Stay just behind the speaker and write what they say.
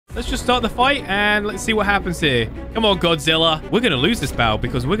let's just start the fight and let's see what happens here. Come on, Godzilla. We're going to lose this battle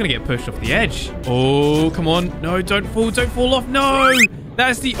because we're going to get pushed off the edge. Oh, come on. No, don't fall off. No,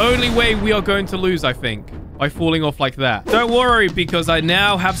 that's the only way we are going to lose, I think. By falling off like that. Don't worry, because I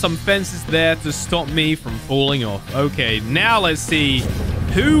now have some fences there to stop me from falling off. Okay, now let's see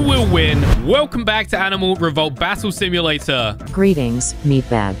who will win. Welcome back to Animal Revolt Battle Simulator. Greetings,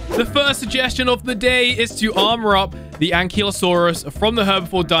 meatbag. The first suggestion of the day is to armor up the Ankylosaurus from the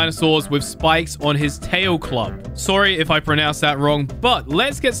herbivore dinosaurs with spikes on his tail club. Sorry if I pronounced that wrong, but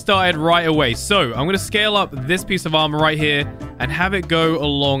let's get started right away. So I'm going to scale up this piece of armor right here and have it go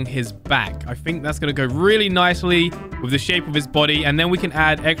along his back. I think that's going to go really nicely with the shape of his body, and then we can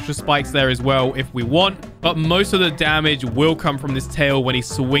add extra spikes there as well if we want. But most of the damage will come from this tail when he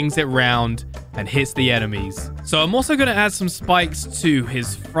swings it round and hits the enemies. So I'm also going to add some spikes to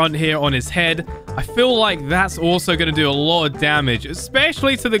his front here on his head. I feel like that's also going to do a lot of damage,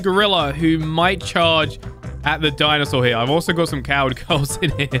 especially to the gorilla who might charge at the dinosaur here. I've also got some coward culls in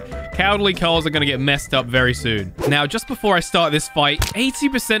here. Cowardly culls are going to get messed up very soon. Now, just before I start this fight,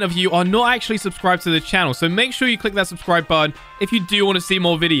 80% of you are not actually subscribed to the channel, so make sure you click that subscribe button if you do want to see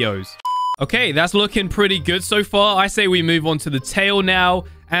more videos. Okay, that's looking pretty good so far. I say we move on to the tail now.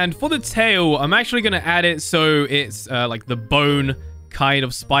 And for the tail, I'm actually going to add it so it's like the bone kind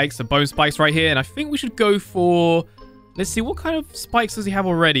of spikes, the bone spikes right here. And I think we should go for... Let's see, what kind of spikes does he have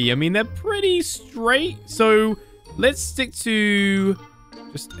already? I mean, they're pretty straight. So let's stick to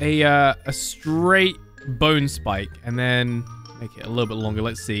just a straight bone spike. And then make it a little bit longer.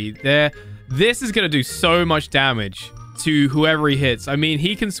 Let's see. There. This is going to do so much damage to whoever he hits. I mean,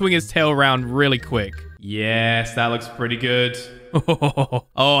 he can swing his tail around really quick. Yes, that looks pretty good. Oh,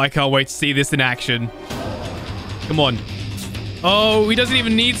 I can't wait to see this in action. Come on. Oh, he doesn't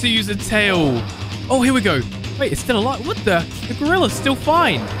even need to use the tail. Oh, here we go. Wait, it's still alive. What the? The gorilla's still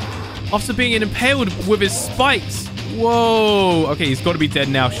fine after being impaled with his spikes. Whoa. Okay, he's got to be dead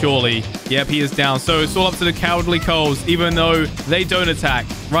now, surely. Yep, he is down. So it's all up to the cowardly culls, even though they don't attack.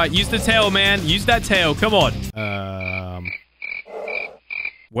 Right, use the tail, man. Use that tail. Come on.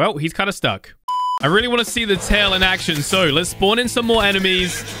 Well, he's kind of stuck. I really want to see the tail in action. So let's spawn in some more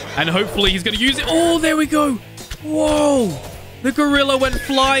enemies, and hopefully he's going to use it. Oh, there we go. Whoa. The gorilla went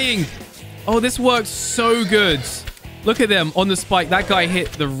flying. Oh, this works so good. Look at them on the spike. That guy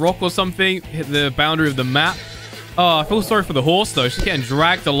hit the rock or something, hit the boundary of the map. Oh, I feel sorry for the horse, though. She's getting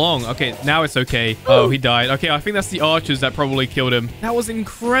dragged along. Okay, now it's okay. Oh, he died. Okay, I think that's the archers that probably killed him. That was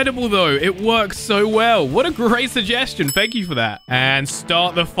incredible, though. It works so well. What a great suggestion. Thank you for that. And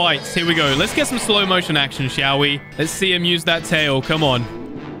start the fights. Here we go. Let's get some slow motion action, shall we? Let's see him use that tail. Come on.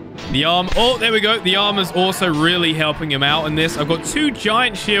 The arm. Oh, there we go. The armor's also really helping him out in this. I've got 2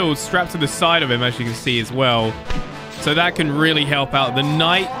 giant shields strapped to the side of him, as you can see as well. So that can really help out. The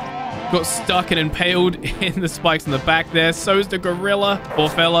knight got stuck and impaled in the spikes in the back there. So is the gorilla, poor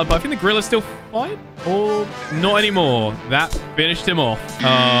fella. But I think the gorilla's still fine. Or not anymore. That finished him off.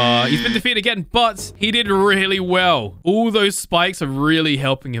 He's been defeated again, but he did really well. All those spikes are really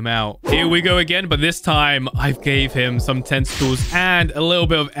helping him out. Here we go again, but this time I gave him some tentacles and a little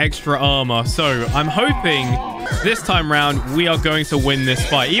bit of extra armor. So I'm hoping this time round we are going to win this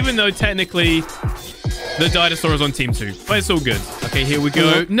fight, even though technically the dinosaur is on team 2, but it's all good. Okay, here we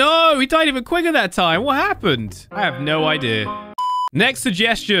go. No, he died even quicker that time. What happened? I have no idea. Next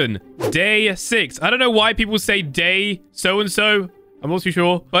suggestion, day 6. I don't know why people say day so-and-so. I'm not too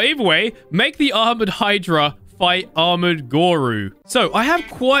sure. But either way, make the armored Hydra fight armored Goru. So I have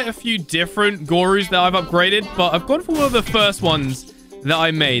quite a few different Gorus that I've upgraded, but I've gone for one of the first ones that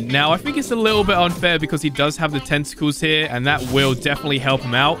I made. Now, I think it's a little bit unfair because he does have the tentacles here, and that will definitely help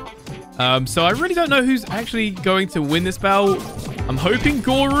him out. So I really don't know who's actually going to win this battle. I'm hoping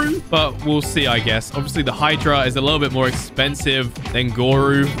Goru, but we'll see, I guess. Obviously, the Hydra is a little bit more expensive than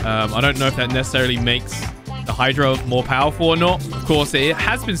Goru. I don't know if that necessarily makes the Hydra more powerful or not. Of course, it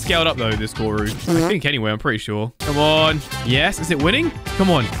has been scaled up, though, this Goru. I think anyway, I'm pretty sure. Come on. Yes, is it winning?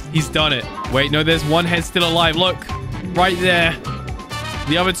 Come on. He's done it. Wait, no, there's one head still alive. Look, right there.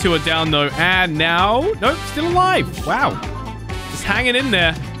 The other 2 are down, though. And now... Nope, still alive. Wow. Just hanging in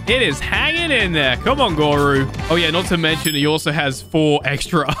there. It is hanging in there. Come on, Goru. Oh, yeah, not to mention he also has 4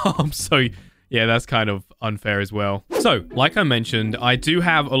 extra arms. So, yeah, that's kind of unfair as well. So, like I mentioned, I do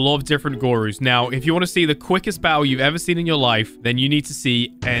have a lot of different Gorus. Now, if you want to see the quickest battle you've ever seen in your life, then you need to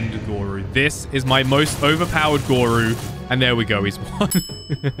see End Goru. This is my most overpowered Goru. And there we go. He's won.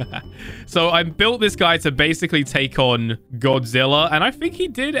 So I built this guy to basically take on Godzilla. And I think he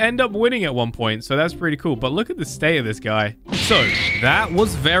did end up winning at one point. So that's pretty cool. But look at the state of this guy. So that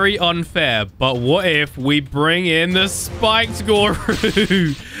was very unfair. But what if we bring in the spiked Goro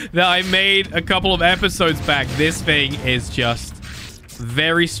that I made a couple of episodes back? This thing is just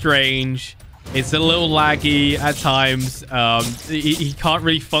very strange. It's a little laggy at times. He can't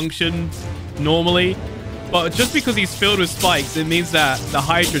really function normally. But just because he's filled with spikes, it means that the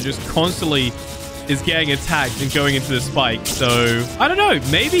Hydra just constantly is getting attacked and going into the spike. So, I don't know.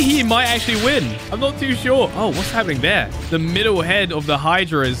 Maybe he might actually win. I'm not too sure. Oh, what's happening there? The middle head of the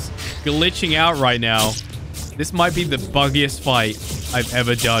Hydra is glitching out right now. This might be the buggiest fight I've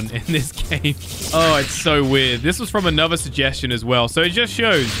ever done in this game. Oh, it's so weird. This was from another suggestion as well. So it just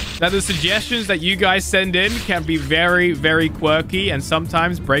shows that the suggestions that you guys send in can be very, very quirky and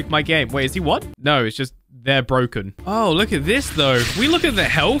sometimes break my game. Wait, is he won? No, it's just they're broken. Oh, look at this, though. If we look at the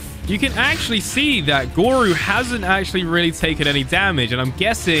health, you can actually see that Goro hasn't actually really taken any damage. And I'm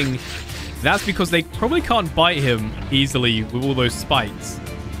guessing that's because they probably can't bite him easily with all those spikes.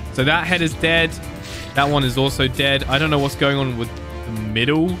 So that head is dead. That one is also dead. I don't know what's going on with the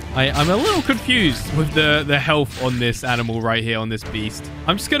middle. I'm a little confused with the health on this animal right here, on this beast.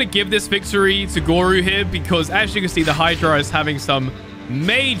 I'm just going to give this victory to Goro here because, as you can see, the Hydra is having some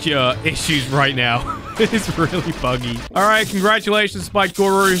major issues right now. It's really buggy. All right, congratulations, Spike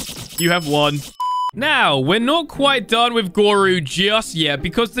Goro. You have won. Now, we're not quite done with Goro just yet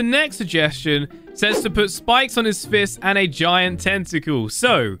because the next suggestion says to put spikes on his fist and a giant tentacle.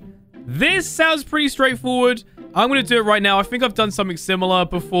 So, this sounds pretty straightforward. I'm going to do it right now. I think I've done something similar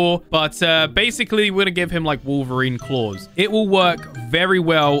before, but basically, we're going to give him like Wolverine claws. It will work very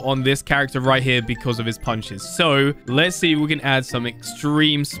well on this character right here because of his punches. So let's see if we can add some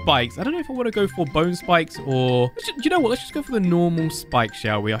extreme spikes. I don't know if I want to go for bone spikes or... You know what? Let's just go for the normal spikes,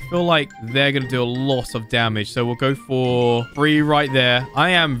 shall we? I feel like they're going to do a lot of damage. So we'll go for 3 right there.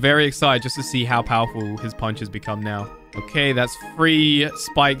 I am very excited just to see how powerful his punches become now. Okay, that's 3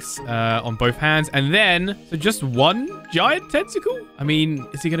 spikes on both hands. And then, so just 1 giant tentacle? I mean,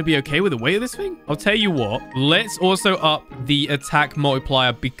 is he going to be okay with the weight of this thing? I'll tell you what. Let's also up the attack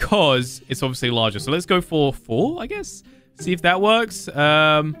multiplier because it's obviously larger. So let's go for 4, I guess. See if that works. Should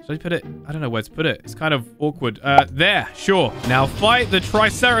I put it? I don't know where to put it. It's kind of awkward. There, sure. Now fight the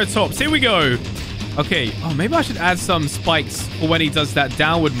Triceratops. Here we go. Okay. Oh, maybe I should add some spikes for when he does that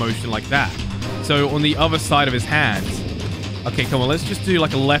downward motion like that. So on the other side of his hands. Okay, come on. Let's just do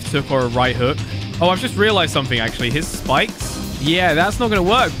like a left hook or a right hook. Oh, I've just realized something, actually. His spikes? Yeah, that's not going to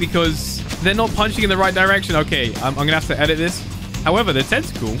work because they're not punching in the right direction. Okay, I'm going to have to edit this. However, the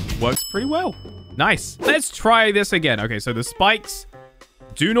tentacle works pretty well. Nice. Let's try this again. Okay, so the spikes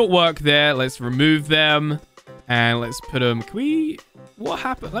do not work there. Let's remove them. And let's put them... Can we... What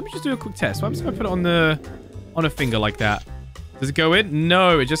happened? Let me just do a quick test. So I'm just going to put it on a finger like that. Does it go in?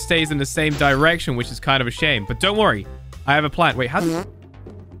 No, it just stays in the same direction, which is kind of a shame. But don't worry. I have a plan. Wait, how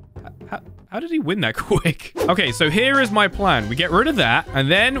did he win that quick? Okay, so here is my plan. We get rid of that, and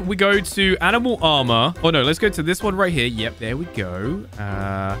then we go to animal armor. Oh, no, let's go to this one right here. Yep, there we go.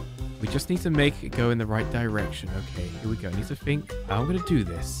 We just need to make it go in the right direction. Okay, here we go. I need to think how I'm going to do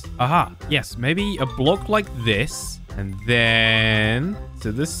this. Aha, yes, maybe a block like this, and then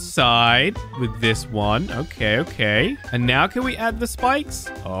to the side with this one. Okay, okay. And now can we add the spikes?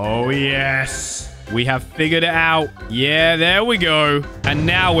 Oh, yes. We have figured it out. Yeah, there we go. And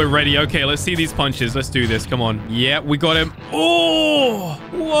now we're ready. Okay, let's see these punches. Let's do this. Come on. Yeah, we got him. Oh,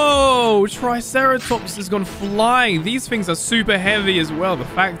 whoa. Triceratops has gone flying. These things are super heavy as well. The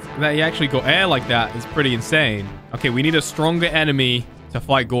fact that he actually got air like that is pretty insane. Okay, we need a stronger enemy to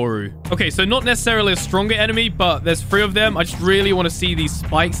fight Goro. Okay, so not necessarily a stronger enemy, but there's 3 of them. I just really want to see these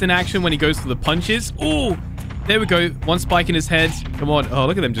spikes in action when he goes for the punches. Oh, there we go. 1 spike in his head. Come on. Oh,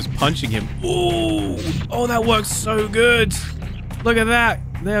 look at them just punching him. Ooh. Oh, that works so good. Look at that.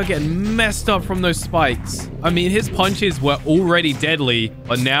 They are getting messed up from those spikes. I mean, his punches were already deadly,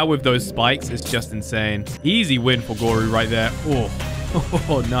 but now with those spikes, it's just insane. Easy win for Goro right there.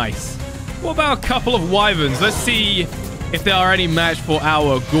 Oh, nice. What about a couple of wyverns? Let's see if there are any match for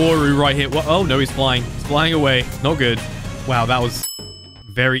our Goro right here. Oh, no, he's flying. He's flying away. Not good. Wow, that was...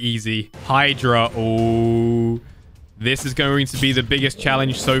 very easy. Hydra. Oh, this is going to be the biggest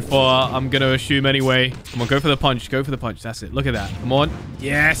challenge so far. I'm going to assume anyway. Come on, go for the punch. Go for the punch. That's it. Look at that. Come on.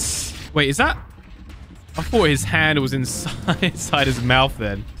 Yes. Wait, is that... I thought his hand was inside his mouth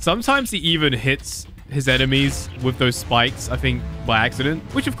then. Sometimes he even hits his enemies with those spikes, I think, by accident.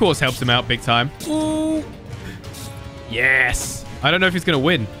 Which, of course, helps him out big time. Ooh. Yes. I don't know if he's going to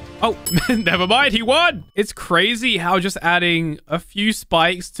win. Oh, never mind. He won. It's crazy how just adding a few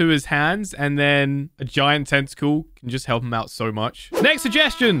spikes to his hands and then a giant tentacle can just help him out so much. Next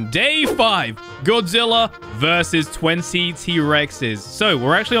suggestion, day 5, Godzilla versus 20 T-Rexes. So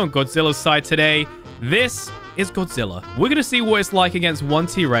we're actually on Godzilla's side today. This is Godzilla. We're going to see what it's like against one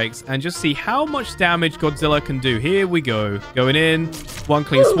T-Rex and just see how much damage Godzilla can do. Here we go. Going in, one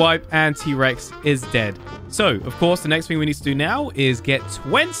clean swipe, and T-Rex is dead. So, of course, the next thing we need to do now is get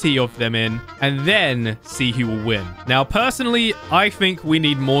 20 of them in and then see who will win. Now, personally, I think we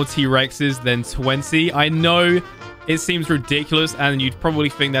need more T-Rexes than 20. I know it seems ridiculous and you'd probably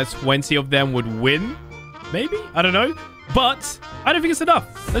think that 20 of them would win. Maybe? I don't know. But I don't think it's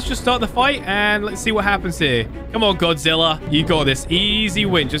enough. Let's just start the fight and let's see what happens here. Come on, Godzilla. You got this. Easy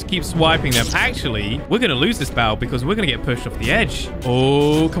win. Just keep swiping them. Actually, we're going to lose this battle because we're going to get pushed off the edge.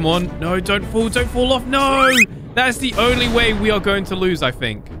 Oh, come on. No, don't fall. Don't fall off. No. That's the only way we are going to lose, I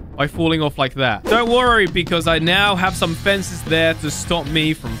think. By falling off like that. Don't worry, because I now have some fences there to stop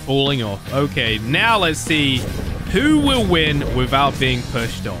me from falling off. Okay, now let's see who will win without being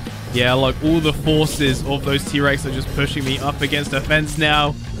pushed off. Yeah, like all the forces of those T-Rex are just pushing me up against a fence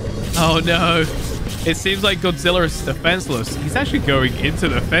now. Oh no. It seems like Godzilla is defenseless. He's actually going into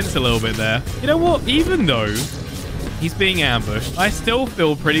the fence a little bit there. You know what? Even though he's being ambushed, I still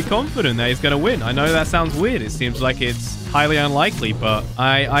feel pretty confident that he's going to win. I know that sounds weird. It seems like it's highly unlikely, but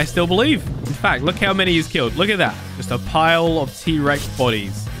I still believe. In fact, look how many he's killed. Look at that. Just a pile of T-Rex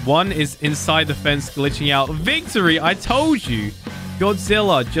bodies. One is inside the fence glitching out. Victory! I told you.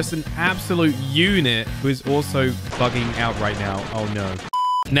 Godzilla, just an absolute unit who is also bugging out right now. Oh no.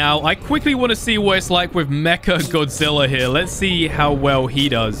 Now, I quickly want to see what it's like with Mecha Godzilla here. Let's see how well he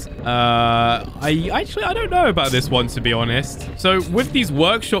does. I don't know about this one, to be honest. So, with these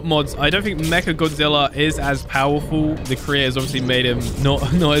workshop mods, I don't think Mecha Godzilla is as powerful. The creators obviously made him not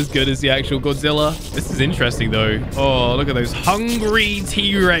as good as the actual Godzilla. This is interesting, though. Oh, look at those hungry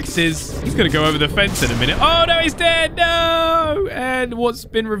T-Rexes. He's going to go over the fence in a minute. Oh, no, he's dead. No! And what's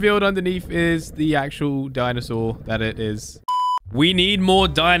been revealed underneath is the actual dinosaur that it is. We need more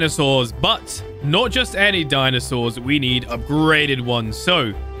dinosaurs, but not just any dinosaurs. We need upgraded ones.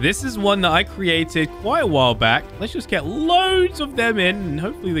 So this is one that I created quite a while back. Let's just get loads of them in, and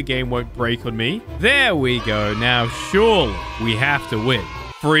hopefully the game won't break on me. There we go. Now, surely we have to win.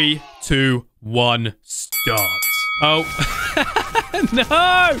 3, 2, 1, start. Oh,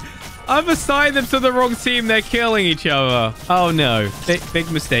 no! I've assigned them to the wrong team. They're killing each other. Oh, no. Big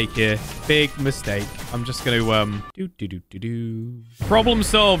mistake here. Big mistake. I'm just going to, Problem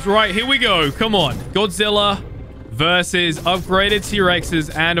solved. Right, here we go. Come on. Godzilla versus upgraded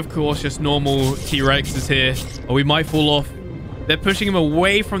T-Rexes and, of course, just normal T-Rexes here. Oh, we might fall off. They're pushing him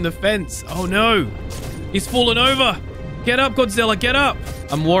away from the fence. Oh, no. He's fallen over. Get up, Godzilla. Get up.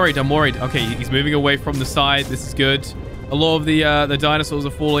 I'm worried. Okay, he's moving away from the side. This is good. A lot of the dinosaurs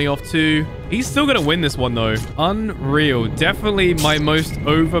are falling off too. He's still going to win this one, though. Unreal. Definitely my most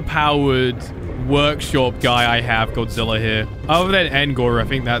overpowered workshop guy I have, Godzilla here. Other than Engor, I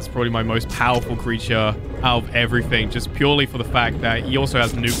think that's probably my most powerful creature out of everything. Just purely for the fact that he also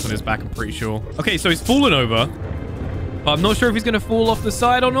has nukes on his back, I'm pretty sure. Okay, so he's fallen over. But I'm not sure if he's going to fall off the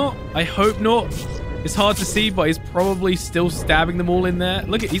side or not. I hope not. It's hard to see, but he's probably still stabbing them all in there.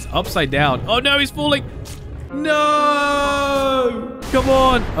 Look, he's upside down. Oh, no, he's falling. No! Come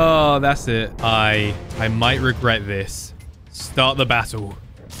on. Oh, that's it. I might regret this. Start the battle.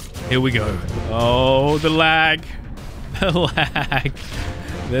 Here we go. Oh, the lag. The lag.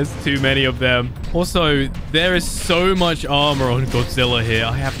 There's too many of them. Also, there is so much armor on Godzilla here.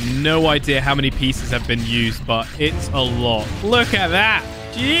 I have no idea how many pieces have been used, but it's a lot. Look at that.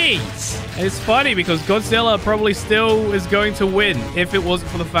 Jeez. It's funny because Godzilla probably still is going to win if it wasn't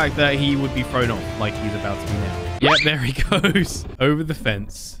for the fact that he would be thrown off like he's about to be now. Yep, there he goes. Over the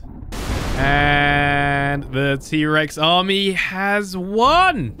fence. And the T-Rex army has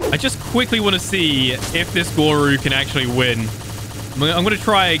won. I just quickly want to see if this Goru can actually win. I'm going to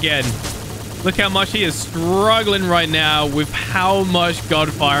try again. Look how much he is struggling right now with how much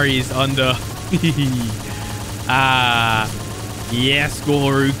gunfire he's under. Yes,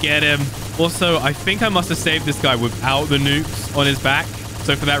 Goru, get him. Also, I think I must have saved this guy without the nukes on his back.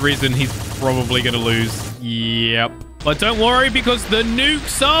 So for that reason, he's probably going to lose. Yep. But don't worry because the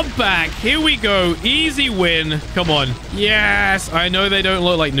nukes are back. Here we go. Easy win. Come on. Yes. I know they don't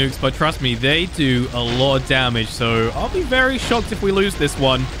look like nukes, but trust me, they do a lot of damage. So I'll be very shocked if we lose this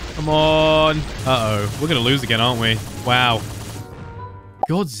one. Come on. Uh-oh. We're going to lose again, aren't we? Wow.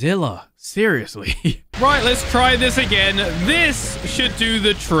 Godzilla. Seriously. Right, let's try this again. This should do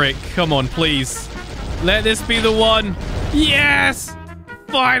the trick. Come on, please. Let this be the one. Yes!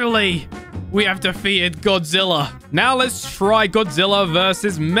 Finally, we have defeated Godzilla. Now let's try Godzilla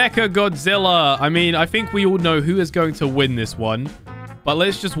versus Mecha Godzilla. I mean, I think we all know who is going to win this one. But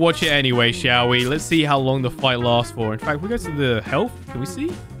let's just watch it anyway, shall we? Let's see how long the fight lasts for. In fact, we go to the health. Can we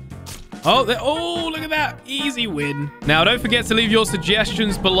see? Oh, look at that. Easy win. Now, don't forget to leave your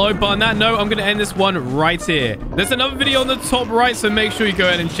suggestions below. But on that note, I'm going to end this one right here. There's another video on the top right, so make sure you go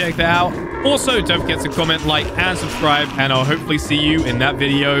ahead and check that out. Also, don't forget to comment, like, and subscribe. And I'll hopefully see you in that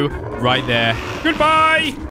video right there. Goodbye!